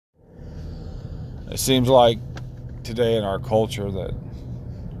It seems like today in our culture that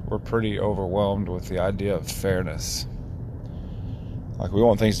we're pretty overwhelmed with the idea of fairness. Like, we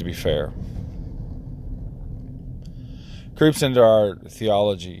want things to be fair. Creeps into our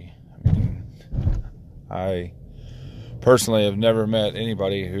theology. I personally have never met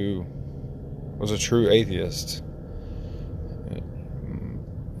anybody who was a true atheist.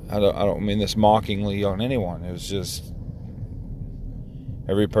 I don't mean this mockingly on anyone. It was just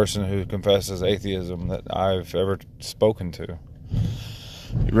every person who confesses atheism that I've ever spoken to,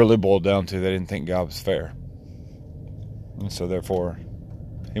 it really boiled down to they didn't think God was fair. And so therefore,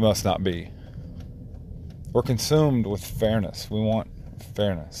 he must not be. We're consumed with fairness. We want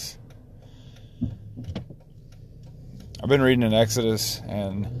fairness. I've been reading in Exodus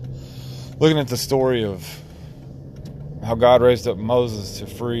and looking at the story of how God raised up Moses to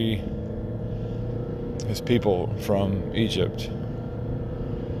free his people from Egypt.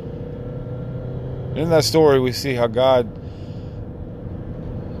 In that story, we see how God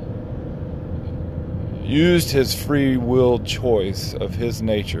used his free will choice of his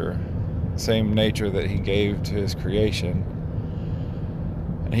nature, same nature that he gave to his creation,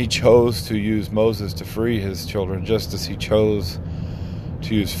 and he chose to use Moses to free his children, just as he chose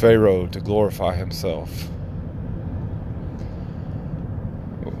to use Pharaoh to glorify himself.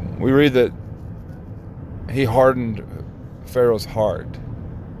 We read that he hardened Pharaoh's heart.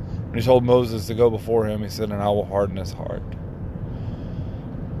 When he told Moses to go before him, he said, "And I will harden his heart."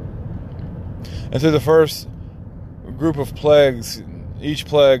 And through the first group of plagues, each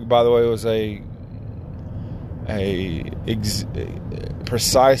plague, by the way, was a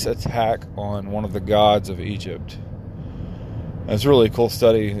precise attack on one of the gods of Egypt. It's a really cool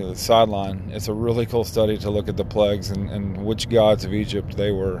study, the sideline. It's a really cool study to look at the plagues and which gods of Egypt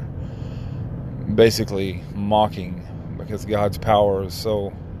they were basically mocking, because God's power is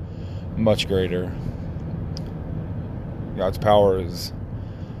so much greater. God's power is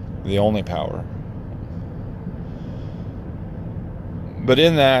the only power. But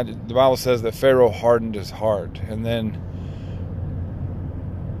in that, the Bible says that Pharaoh hardened his heart. And then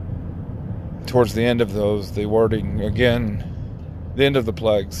towards the end of those, the wording again, the end of the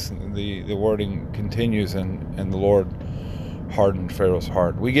plagues, the wording continues, and the Lord hardened Pharaoh's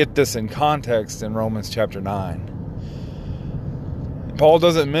heart. We get this in context in Romans chapter 9. Paul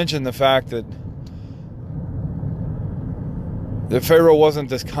doesn't mention the fact that Pharaoh wasn't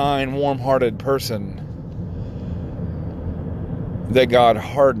this kind, warm-hearted person that God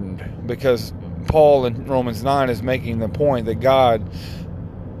hardened, because Paul in Romans 9 is making the point that God,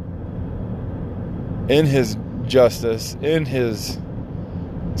 in his justice, in his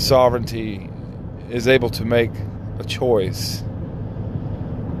sovereignty, is able to make a choice.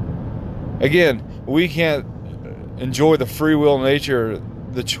 Again, we can't enjoy the free will nature,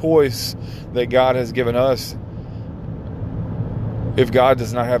 the choice that God has given us, if God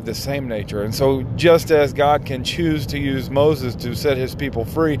does not have the same nature. And so just as God can choose to use Moses to set his people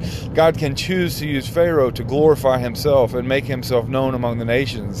free, God can choose to use Pharaoh to glorify himself and make himself known among the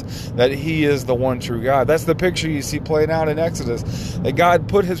nations, that he is the one true God. That's the picture you see playing out in Exodus, that God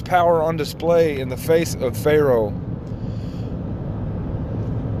put his power on display in the face of Pharaoh.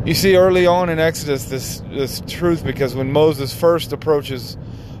 You see early on in Exodus this truth, because when Moses first approaches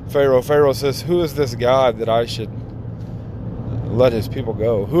Pharaoh, Pharaoh says, "Who is this God that I should let his people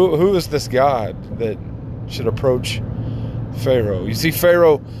go? Who is this God that should approach Pharaoh?" You see,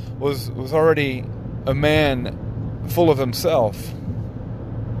 Pharaoh was already a man full of himself.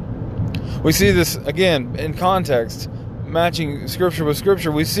 We see this again in context, matching scripture with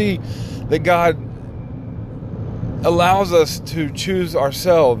scripture. We see that God allows us to choose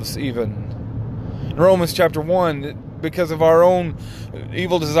ourselves even. In Romans chapter 1, because of our own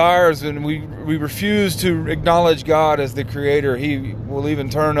evil desires, and we refuse to acknowledge God as the creator, he will even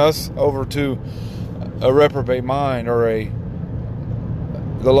turn us over to a reprobate mind, or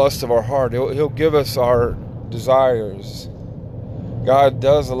the lust of our heart. He'll give us our desires. God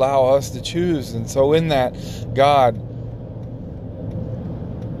does allow us to choose, and so in that, God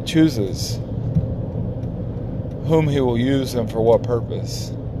chooses whom he will use and for what purpose.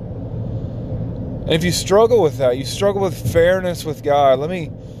 And if you struggle with that, you struggle with fairness with God, let me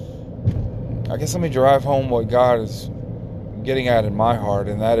drive home what God is getting at in my heart,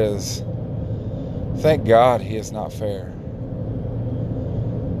 and that is, thank God he is not fair.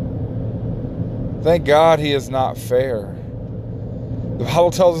 Thank God he is not fair. The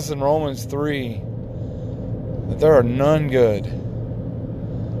Bible tells us in Romans 3 that there are none good.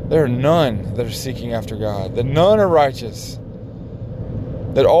 There are none that are seeking after God, that none are righteous,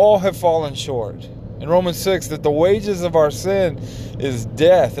 that all have fallen short. in Romans 6 that the wages of our sin is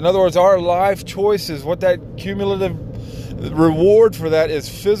death. In other words, our life choices, what that cumulative reward for that is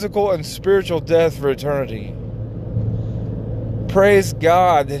physical and spiritual death for eternity. Praise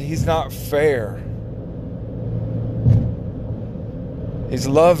God that He's not fair. He's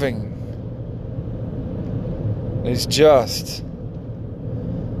loving. He's just.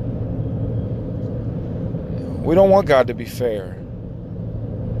 We don't want God to be fair.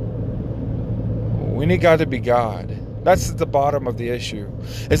 We need God to be God. That's at the bottom of the issue.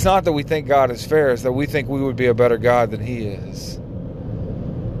 It's not that we think God is fair, it's that we think we would be a better God than He is.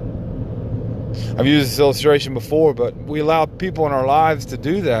 I've used this illustration before, but we allow people in our lives to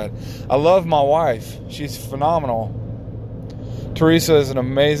do that. I love my wife. She's phenomenal. Teresa is an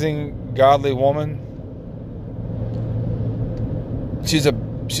amazing, godly woman. She's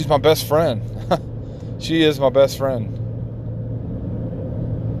my best friend. She is my best friend.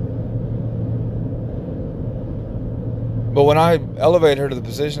 But when I elevate her to the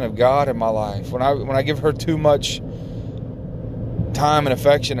position of God in my life, when I give her too much time and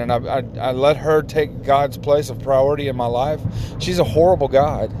affection, and I let her take God's place of priority in my life, she's a horrible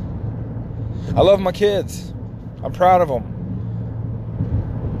God. I love my kids. I'm proud of them.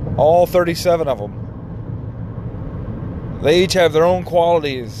 All 37 of them. They each have their own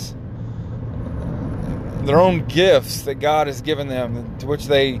qualities, their own gifts that God has given them, to which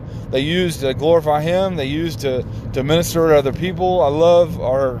they use to glorify Him, they use to minister to other people. I love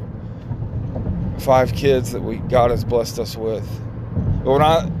our 5 kids that God has blessed us with. But when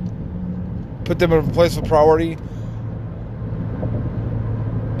I put them in a place of priority,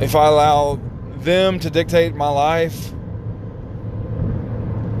 if I allow them to dictate my life,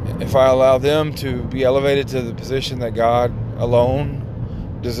 if I allow them to be elevated to the position that God alone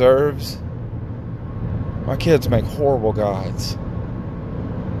deserves, my kids make horrible gods.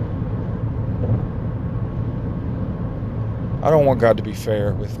 I don't want God to be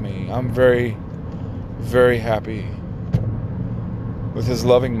fair with me. I'm very, very happy with His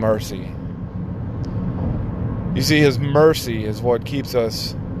loving mercy. You see, His mercy is what keeps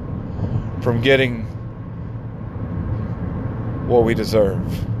us from getting what we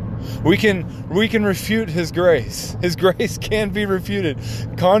deserve. We can refute His grace. His grace can be refuted.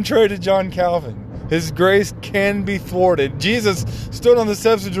 Contrary to John Calvin, His grace can be thwarted. Jesus stood on the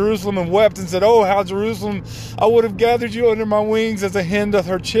steps of Jerusalem and wept and said, "Oh, how Jerusalem, I would have gathered you under my wings as a hen doth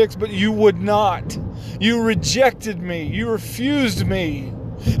her chicks, but you would not. You rejected me. You refused me."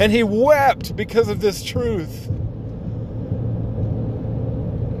 And He wept because of this truth.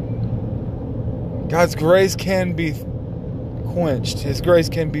 God's grace can be quenched. His grace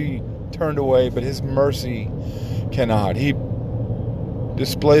can be turned away, but His mercy cannot. He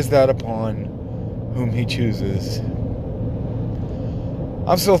displays that upon whom He chooses.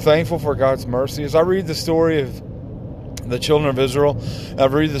 I'm so thankful for God's mercy. As I read the story of the children of Israel, I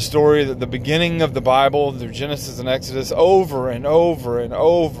read the story at the beginning of the Bible, through Genesis and Exodus, over and over and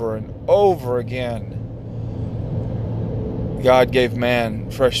over and over again. God gave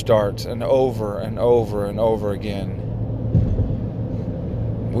man fresh starts, and over and over and over again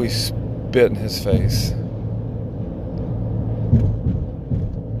we spit in His face.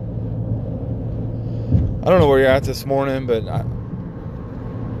 I don't know where you're at this morning, but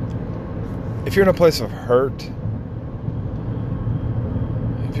if you're in a place of hurt,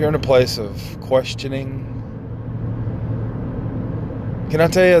 if you're in a place of questioning, can I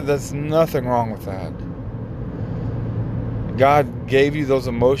tell you there's nothing wrong with that? God gave you those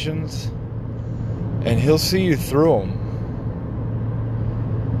emotions, and He'll see you through them.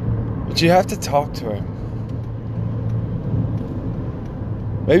 But you have to talk to Him.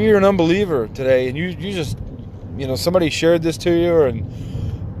 Maybe you're an unbeliever today, and you just, somebody shared this to you, and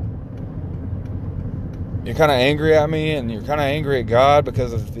you're kind of angry at me, and you're kind of angry at God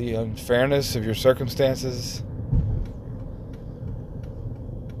because of the unfairness of your circumstances.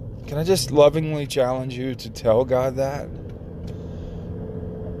 Can I just lovingly challenge you to tell God that?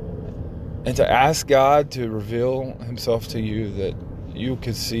 And to ask God to reveal Himself to you, that you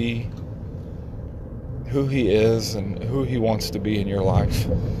could see who He is and who He wants to be in your life.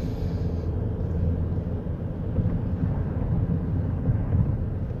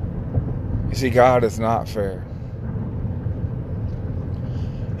 You see, God is not fair.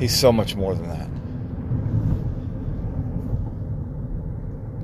 He's so much more than that.